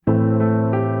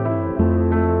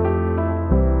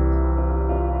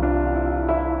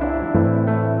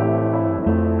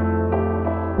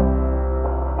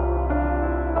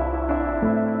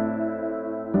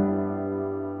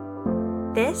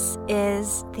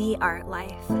The Art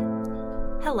Life.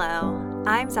 Hello,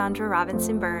 I'm Zandra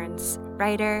Robinson Burns,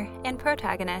 writer and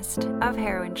protagonist of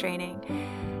Heroine Training.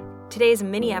 Today's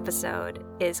mini episode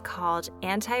is called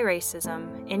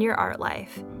Anti-Racism in Your Art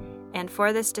Life, and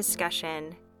for this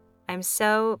discussion, I'm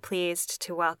so pleased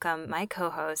to welcome my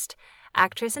co-host,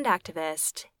 actress and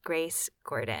activist, Grace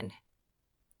Gordon.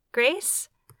 Grace,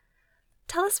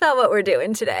 tell us about what we're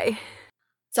doing today.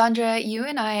 Zandra, you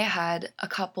and I had a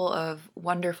couple of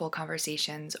wonderful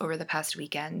conversations over the past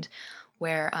weekend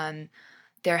where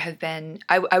there have been,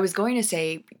 I was going to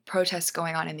say protests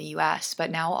going on in the US,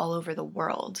 but now all over the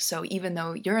world. So even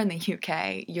though you're in the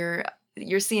UK,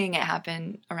 you're seeing it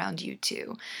happen around you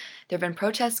too. There have been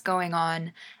protests going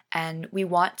on, and we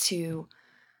want to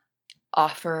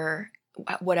offer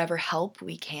whatever help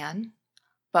we can,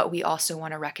 but we also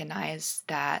want to recognize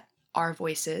that our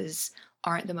voices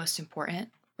aren't the most important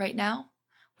right now.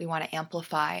 We want to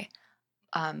amplify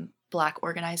Black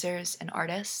organizers and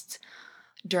artists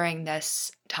during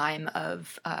this time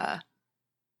of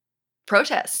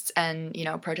protests and,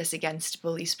 protests against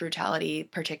police brutality,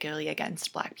 particularly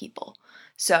against Black people.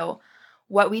 So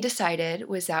what we decided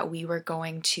was that we were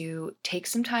going to take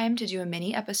some time to do a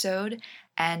mini episode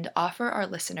and offer our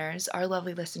listeners, our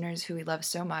lovely listeners who we love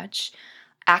so much,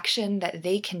 action that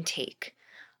they can take.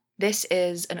 This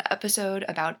is an episode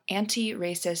about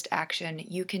anti-racist action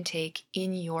you can take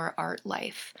in your art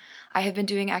life. I have been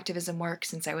doing activism work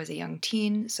since I was a young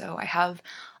teen, so I have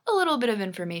a little bit of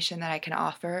information that I can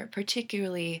offer,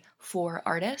 particularly for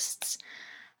artists.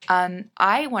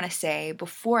 I want to say,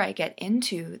 before I get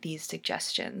into these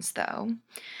suggestions, though,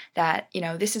 that,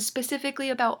 this is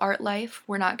specifically about art life.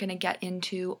 We're not going to get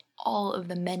into all of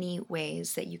the many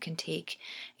ways that you can take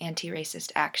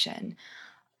anti-racist action.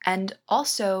 And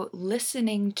also,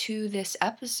 listening to this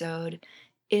episode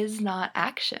is not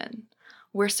action.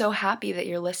 We're so happy that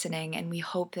you're listening, and we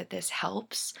hope that this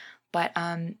helps, but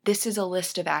this is a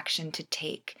list of action to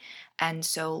take. And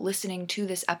so listening to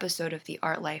this episode of The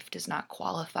Art Life does not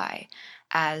qualify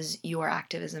as your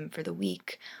activism for the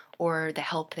week or the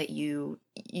help that you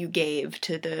gave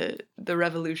to the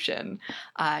revolution.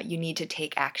 You need to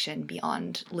take action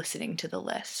beyond listening to the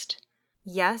list.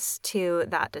 Yes to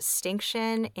that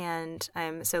distinction, and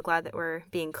I'm so glad that we're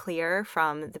being clear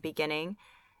from the beginning.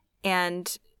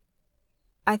 And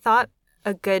I thought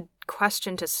a good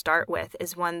question to start with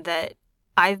is one that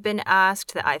I've been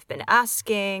asked, that I've been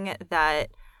asking,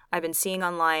 that I've been seeing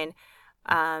online.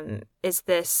 Is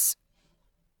this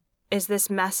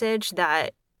message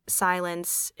that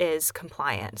silence is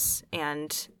compliance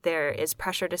and there is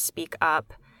pressure to speak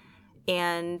up?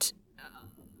 And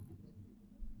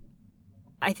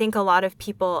I think a lot of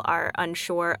people are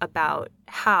unsure about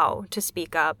how to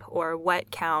speak up or what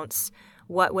counts,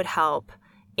 what would help,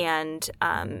 and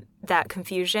that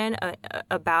confusion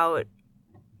about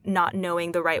not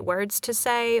knowing the right words to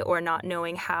say or not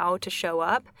knowing how to show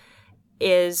up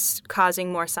is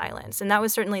causing more silence. And that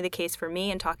was certainly the case for me,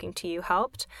 and talking to you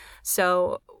helped.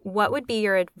 So what would be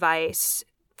your advice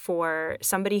for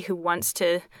somebody who wants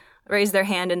to raise their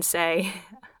hand and say,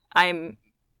 I'm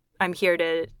here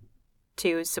to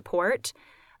support,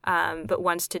 but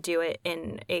wants to do it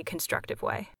in a constructive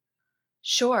way?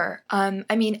 Sure.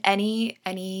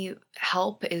 Any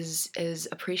help is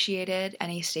appreciated.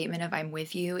 Any statement of I'm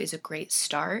with you is a great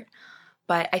start.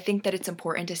 But I think that it's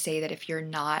important to say that if you're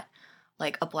not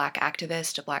like a Black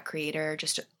activist, a Black creator,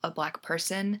 just a Black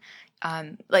person,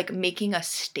 making a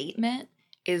statement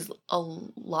is a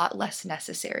lot less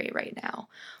necessary right now.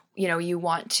 You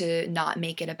want to not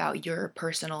make it about your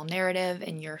personal narrative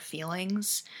and your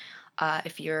feelings.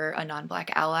 If you're a non-Black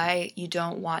ally, you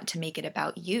don't want to make it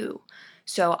about you.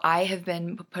 So I have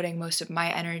been putting most of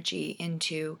my energy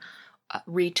into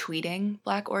retweeting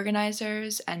Black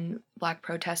organizers and Black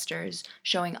protesters,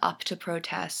 showing up to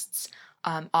protests,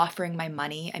 offering my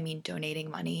money.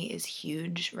 Donating money is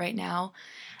huge right now.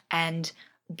 And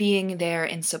being there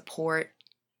in support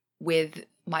with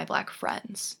my Black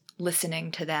friends, listening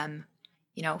to them,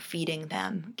 feeding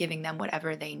them, giving them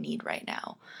whatever they need right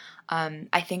now.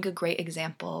 I think a great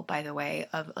example, by the way,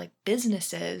 of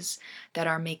businesses that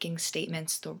are making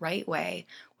statements the right way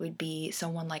would be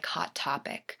someone like Hot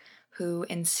Topic, who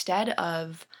instead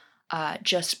of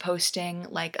just posting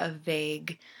a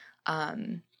vague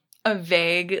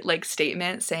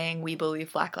statement saying we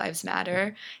believe Black Lives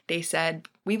Matter, they said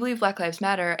we believe Black Lives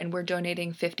Matter and we're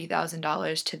donating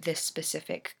 $50,000 to this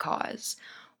specific cause.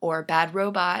 Or Bad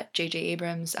Robot, J.J.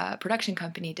 Abrams' production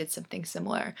company, did something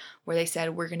similar, where they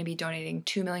said, we're going to be donating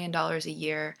 $2 million a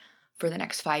year for the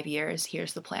next 5 years.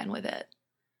 Here's the plan with it.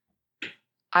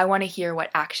 I want to hear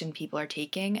what action people are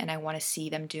taking, and I want to see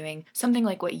them doing something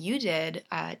like what you did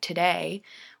today,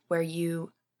 where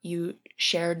you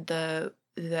shared the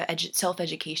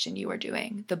self-education you were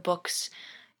doing, the books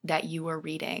that you were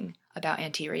reading about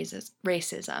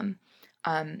anti-racism.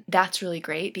 That's really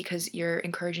great because you're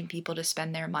encouraging people to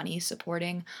spend their money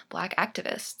supporting Black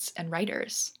activists and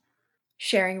writers.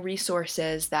 Sharing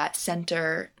resources that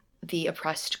center the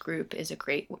oppressed group is a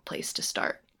great place to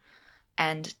start,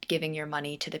 and giving your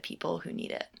money to the people who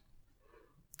need it.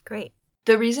 Great.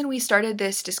 The reason we started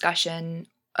this discussion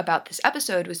about this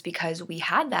episode was because we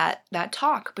had that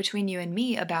talk between you and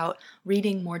me about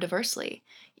reading more diversely.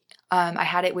 I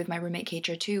had it with my roommate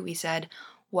Keitra too. We said,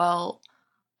 well,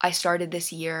 I started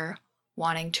this year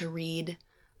wanting to read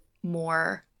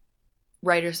more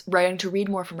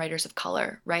from writers of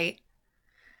color, right?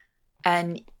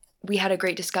 And we had a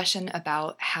great discussion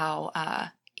about how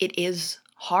it is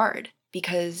hard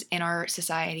because in our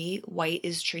society, white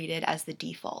is treated as the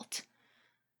default.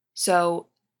 So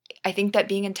I think that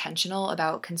being intentional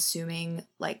about consuming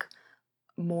like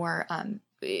more,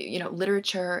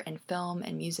 literature and film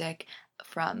and music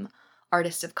from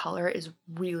artists of color is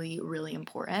really, really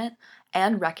important,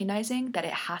 and recognizing that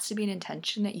it has to be an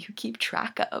intention that you keep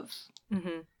track of.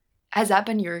 Mm-hmm. Has that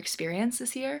been your experience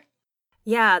this year?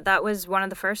 Yeah, that was one of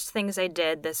the first things I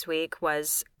did this week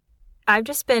was I've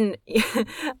just been,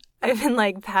 I've been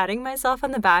like patting myself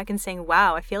on the back and saying,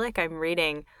 wow, I feel like I'm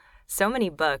reading so many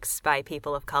books by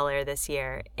people of color this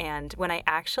year. And when I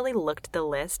actually looked at the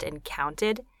list and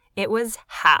counted, it was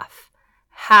half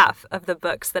of the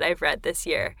books that I've read this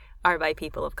year are by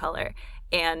people of color.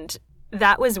 And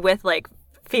that was with like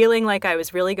feeling like I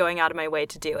was really going out of my way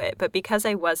to do it. But because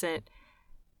I wasn't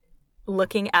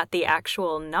looking at the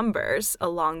actual numbers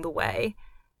along the way,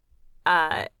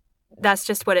 that's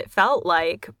just what it felt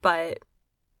like. But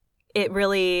it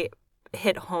really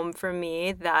hit home for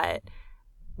me that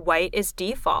white is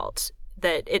default,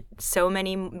 that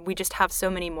we just have so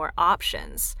many more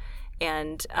options.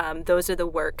 And those are the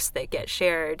works that get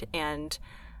shared and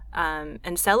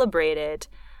celebrated.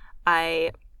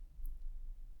 I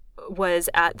was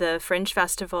at the Fringe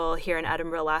Festival here in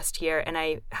Edinburgh last year, and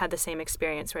I had the same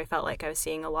experience where I felt like I was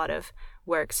seeing a lot of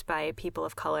works by people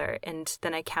of color. And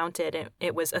then I counted, and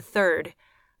it was a third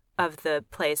of the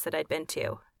plays that I'd been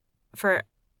to for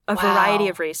a variety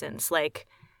of reasons. Like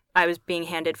I was being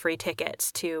handed free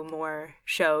tickets to more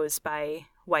shows by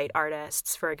white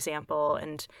artists, for example,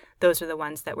 and those are the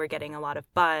ones that were getting a lot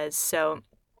of buzz. So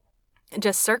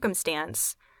just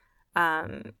circumstance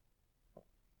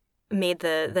made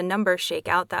the numbers shake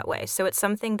out that way. So it's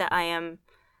something that I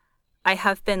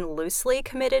have been loosely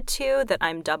committed to, that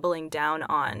I'm doubling down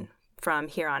on from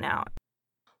here on out.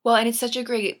 Well, and it's such a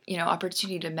great,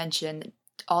 opportunity to mention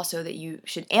also that you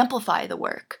should amplify the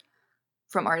work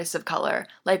from artists of color.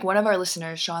 Like one of our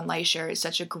listeners, Sean Leisher, is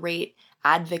such a great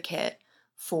advocate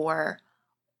for,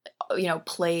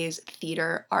 plays,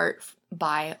 theater, art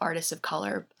by artists of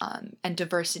color, and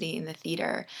diversity in the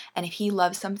theater. And if he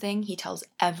loves something, he tells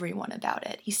everyone about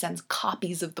it. He sends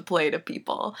copies of the play to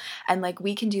people. And like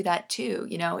we can do that too.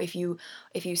 If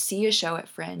you see a show at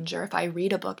Fringe, or if I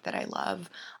read a book that I love,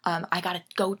 I gotta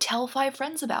go tell 5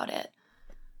 friends about it.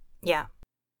 Yeah.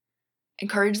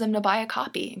 Encourage them to buy a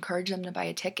copy. Encourage them to buy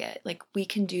a ticket. Like we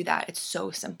can do that. It's so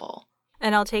simple.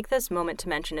 And I'll take this moment to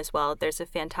mention as well, there's a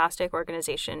fantastic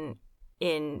organization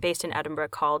based in Edinburgh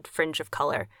called Fringe of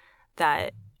Color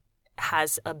that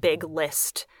has a big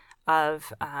list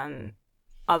of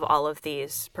all of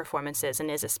these performances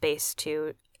and is a space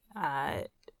to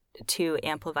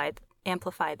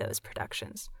amplify those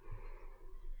productions.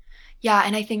 Yeah,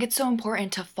 and I think it's so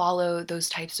important to follow those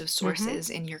types of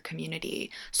sources in your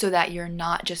community so that you're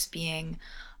not just being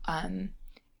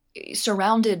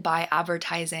surrounded by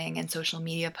advertising and social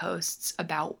media posts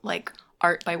about like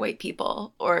art by white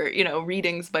people or,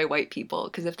 readings by white people.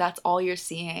 Because if that's all you're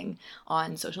seeing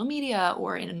on social media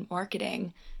or in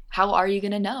marketing, how are you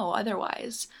going to know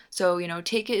otherwise? So,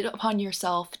 take it upon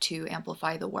yourself to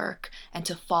amplify the work and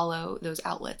to follow those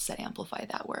outlets that amplify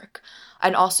that work.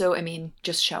 And also,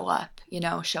 just show up,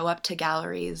 show up to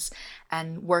galleries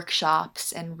and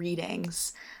workshops and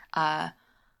readings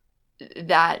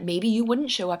that maybe you wouldn't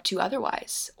show up to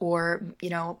otherwise, or,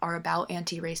 are about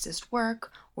anti-racist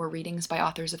work or readings by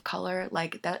authors of color.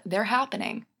 Like that, they're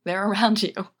happening. They're around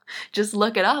you. Just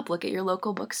look it up. Look at your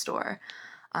local bookstore.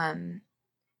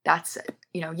 That's,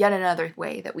 yet another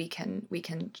way that we can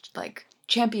like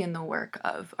champion the work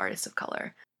of artists of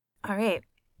color. All right.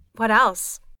 What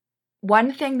else?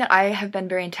 One thing that I have been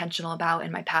very intentional about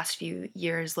in my past few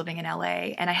years living in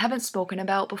LA, and I haven't spoken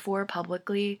about before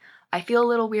publicly, I feel a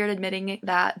little weird admitting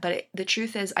that, but the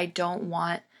truth is I don't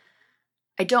want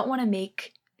to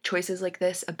make choices like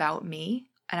this about me,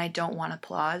 and I don't want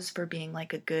applause for being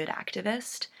like a good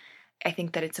activist. I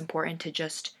think that it's important to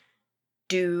just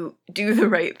do the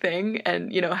right thing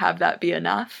and, have that be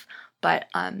enough. But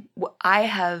I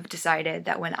have decided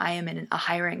that when I am in a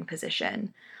hiring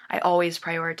position, I always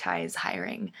prioritize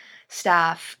hiring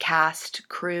staff, cast,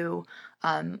 crew,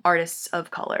 artists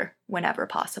of color whenever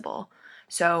possible.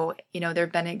 So, there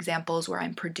have been examples where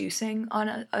I'm producing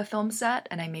on a film set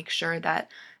and I make sure that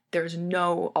there's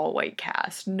no all white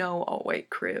cast, no all white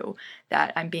crew,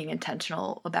 that I'm being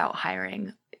intentional about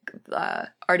hiring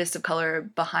artists of color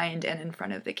behind and in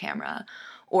front of the camera.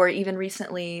 Or even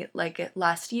recently, like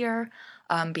last year,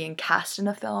 being cast in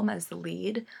a film as the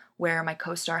lead where my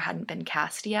co-star hadn't been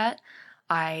cast yet,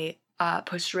 I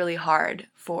pushed really hard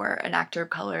for an actor of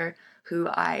color who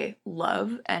I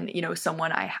love and,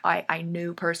 someone I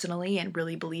knew personally and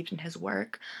really believed in his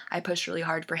work. I pushed really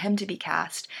hard for him to be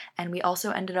cast, and we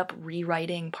also ended up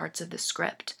rewriting parts of the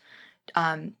script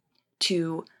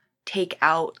to take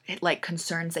out like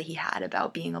concerns that he had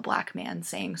about being a black man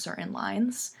saying certain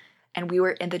lines. And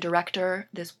the director,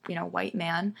 this, white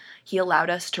man, he allowed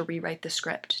us to rewrite the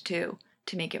script too,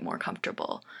 to make it more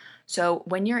comfortable. So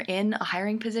when you're in a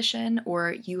hiring position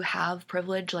or you have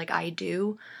privilege like I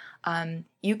do,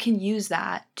 you can use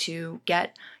that to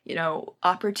get,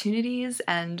 opportunities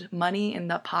and money in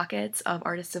the pockets of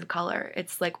artists of color.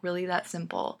 It's like really that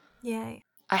simple. Yay.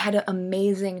 I had an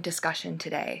amazing discussion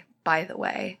today, by the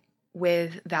way,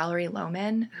 with Valerie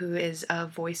Lohman, who is a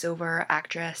voiceover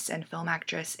actress and film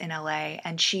actress in LA,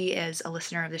 and she is a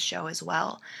listener of the show as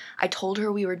well. I told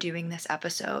her we were doing this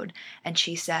episode, and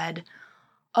she said,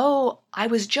 "Oh, I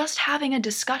was just having a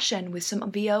discussion with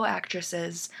some VO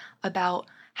actresses about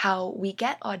how we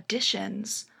get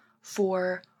auditions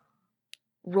for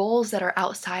roles that are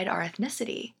outside our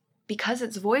ethnicity. Because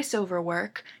it's voiceover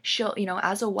work, she'll,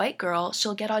 as a white girl,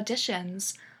 she'll get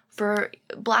auditions for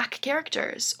black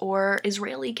characters or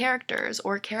Israeli characters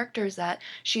or characters that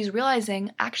she's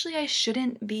realizing, actually, I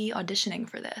shouldn't be auditioning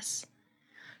for this."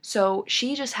 So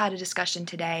she just had a discussion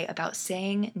today about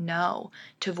saying no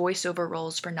to voiceover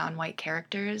roles for non-white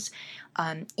characters,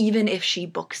 even if she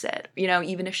books it,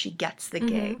 even if she gets the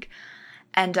gig.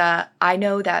 And I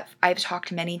know that I've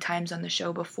talked many times on the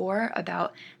show before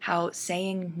about how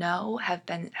saying no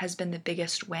has been the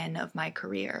biggest win of my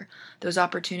career. Those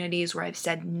opportunities where I've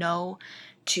said no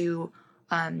to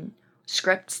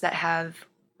scripts that have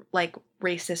like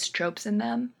racist tropes in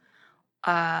them,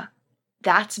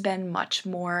 that's been much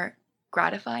more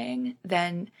gratifying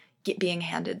than being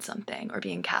handed something or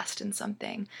being cast in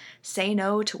something. Say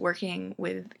no to working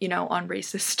with, on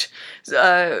racist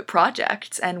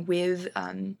projects, and with,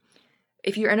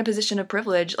 if you're in a position of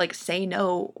privilege, like say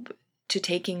no to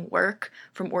taking work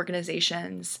from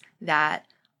organizations that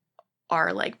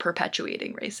are like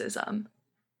perpetuating racism.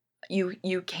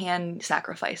 You can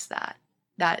sacrifice that.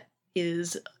 That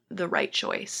is the right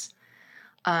choice.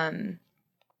 And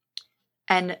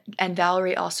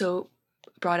Valerie also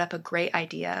brought up a great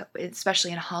idea,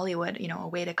 especially in Hollywood, a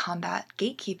way to combat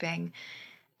gatekeeping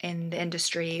in the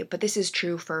industry. But this is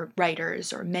true for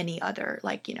writers or many other,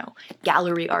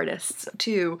 gallery artists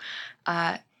too.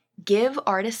 Give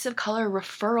artists of color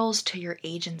referrals to your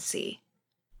agency.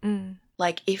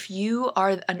 Like if you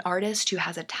are an artist who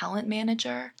has a talent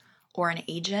manager or an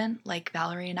agent like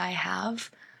Valerie and I have,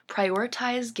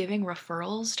 prioritize giving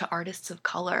referrals to artists of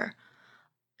color.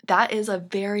 That is a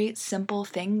very simple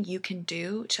thing you can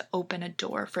do to open a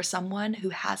door for someone who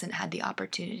hasn't had the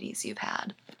opportunities you've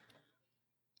had.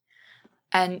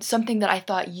 And something that I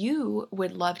thought you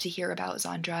would love to hear about,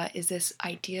 Zandra, is this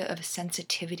idea of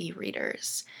sensitivity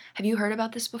readers. Have you heard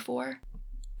about this before?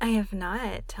 I have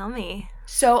not. Tell me.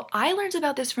 So I learned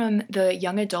about this from the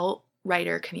young adult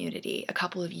writer community a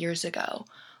couple of years ago,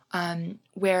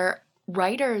 where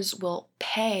writers will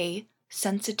pay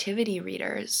sensitivity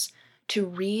readers to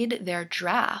read their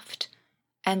draft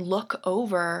and look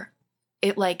over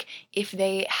it. Like if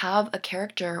they have a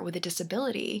character with a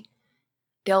disability,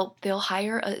 they'll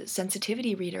hire a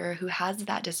sensitivity reader who has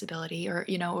that disability or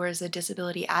is a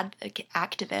disability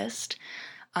activist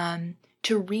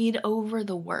to read over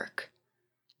the work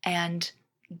and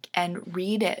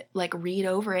read it, like read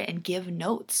over it and give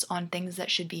notes on things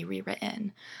that should be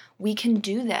rewritten. We can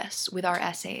do this with our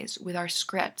essays, with our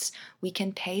scripts. We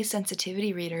can pay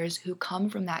sensitivity readers who come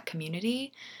from that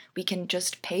community. We can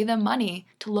just pay them money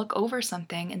to look over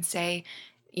something and say,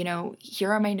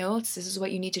 here are my notes. This is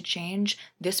what you need to change.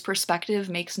 This perspective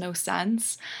makes no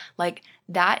sense. Like,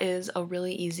 that is a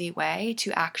really easy way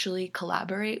to actually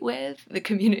collaborate with the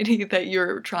community that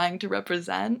you're trying to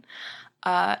represent,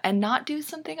 and not do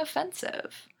something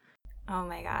offensive. Oh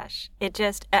my gosh.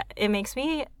 It makes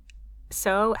me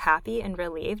so happy and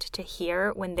relieved to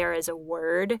hear when there is a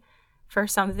word for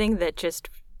something that just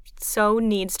so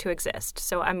needs to exist.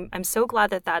 So I'm so glad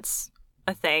that that's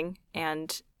a thing,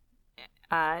 and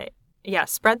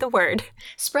spread the word.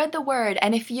 Spread the word.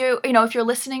 And if if you're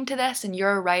listening to this and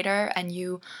you're a writer and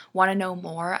you want to know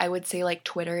more, I would say like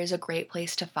Twitter is a great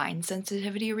place to find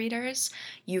sensitivity readers.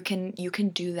 You can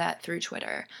do that through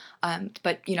Twitter.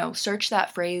 But search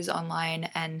that phrase online,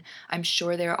 and I'm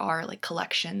sure there are like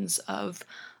collections of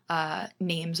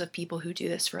names of people who do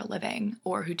this for a living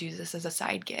or who do this as a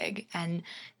side gig. And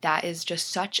that is just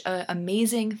such an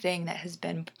amazing thing that has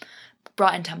been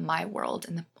brought into my world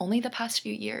in only the past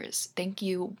few years. Thank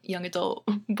you, young adult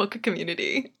book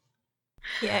community.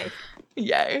 Yay.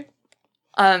 Yay.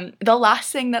 The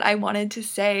last thing that I wanted to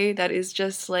say that is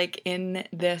just like in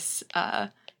this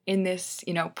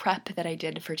prep that I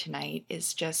did for tonight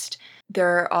is just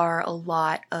there are a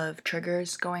lot of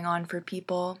triggers going on for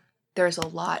people. There's a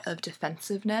lot of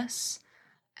defensiveness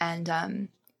and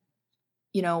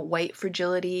white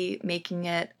fragility, making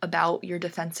it about your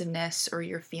defensiveness or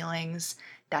your feelings.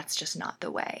 That's just not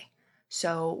the way.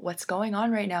 So what's going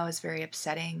on right now is very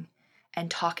upsetting,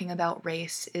 and talking about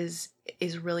race is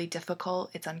really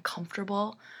difficult. It's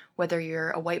uncomfortable, whether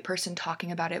you're a white person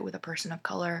talking about it with a person of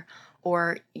color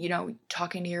or,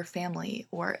 talking to your family,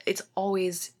 or it's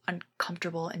always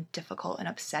uncomfortable and difficult and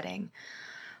upsetting.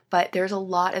 But there's a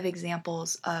lot of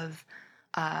examples of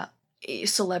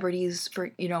celebrities for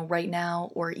right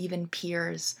now, or even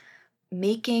peers,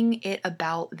 making it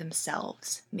about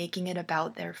themselves, making it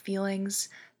about their feelings,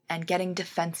 and getting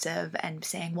defensive and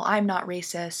saying, well, I'm not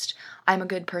racist, I'm a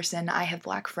good person, I have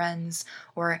Black friends,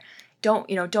 or don't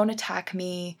attack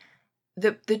me.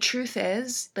 The truth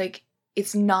is, like,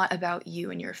 it's not about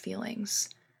you and your feelings.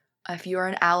 If you're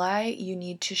an ally, you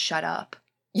need to shut up.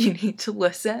 You need to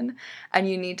listen, and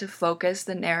you need to focus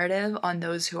the narrative on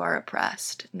those who are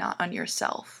oppressed, not on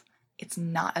yourself. It's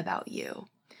not about you.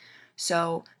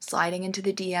 So sliding into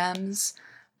the DMs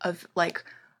of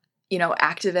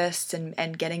activists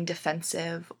and getting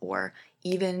defensive, or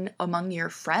even among your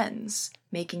friends,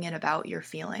 making it about your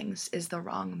feelings is the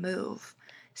wrong move.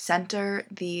 Center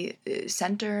the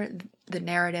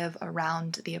narrative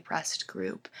around the oppressed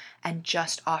group and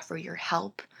just offer your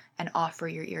help and offer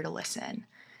your ear to listen.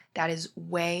 That is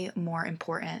way more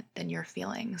important than your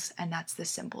feelings, and that's the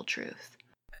simple truth.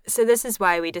 So this is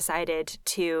why we decided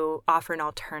to offer an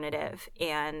alternative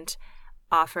and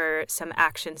offer some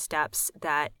action steps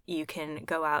that you can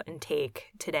go out and take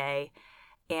today.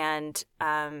 And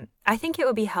I think it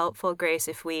would be helpful, Grace,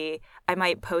 if I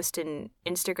might post an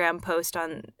Instagram post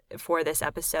for this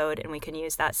episode, and we can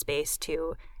use that space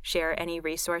to share any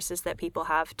resources that people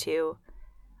have to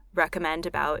recommend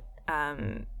about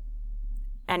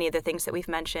any of the things that we've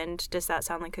mentioned. Does that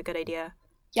sound like a good idea?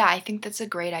 Yeah, I think that's a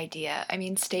great idea. I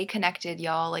mean, stay connected,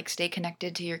 y'all. Like, stay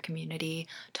connected to your community.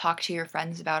 Talk to your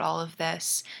friends about all of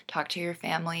this. Talk to your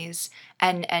families.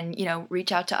 And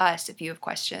reach out to us if you have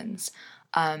questions.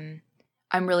 I'm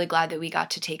really glad that we got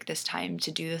to take this time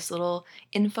to do this little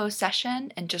info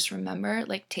session. And just remember,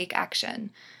 take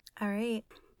action. All right.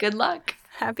 Good luck.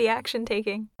 Happy action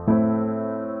taking.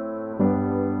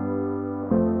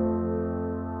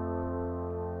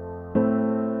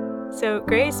 So,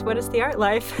 Grace, what is the art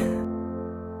life?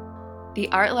 The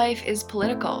art life is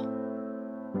political.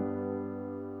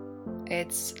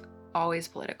 It's always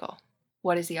political.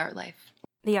 What is the art life?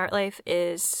 The art life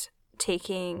is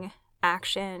taking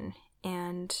action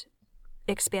and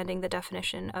expanding the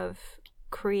definition of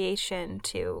creation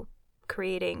to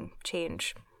creating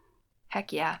change.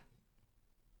 Heck yeah.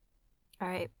 All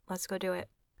right, let's go do it.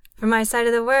 From my side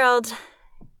of the world,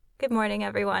 good morning,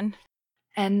 everyone.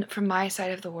 And from my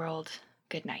side of the world,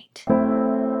 good night.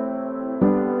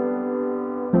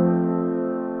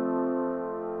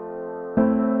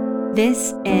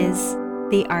 This is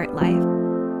The Art Life,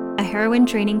 a heroine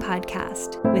training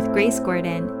podcast with Grace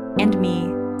Gordon and me,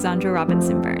 Zandra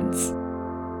Robinson Burns.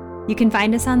 You can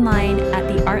find us online at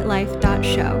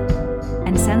theartlife.show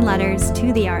and send letters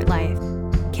to The Art Life,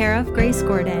 care of Grace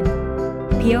Gordon,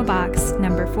 P.O. Box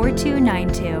number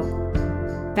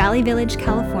 4292, Valley Village,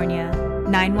 California,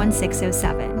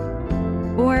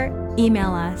 91607, or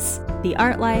email us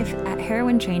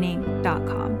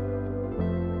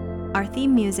theartlife@heroinetraining.com. Our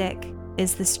theme music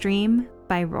is The Stream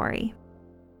by Rory.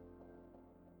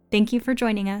 Thank you for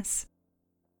joining us.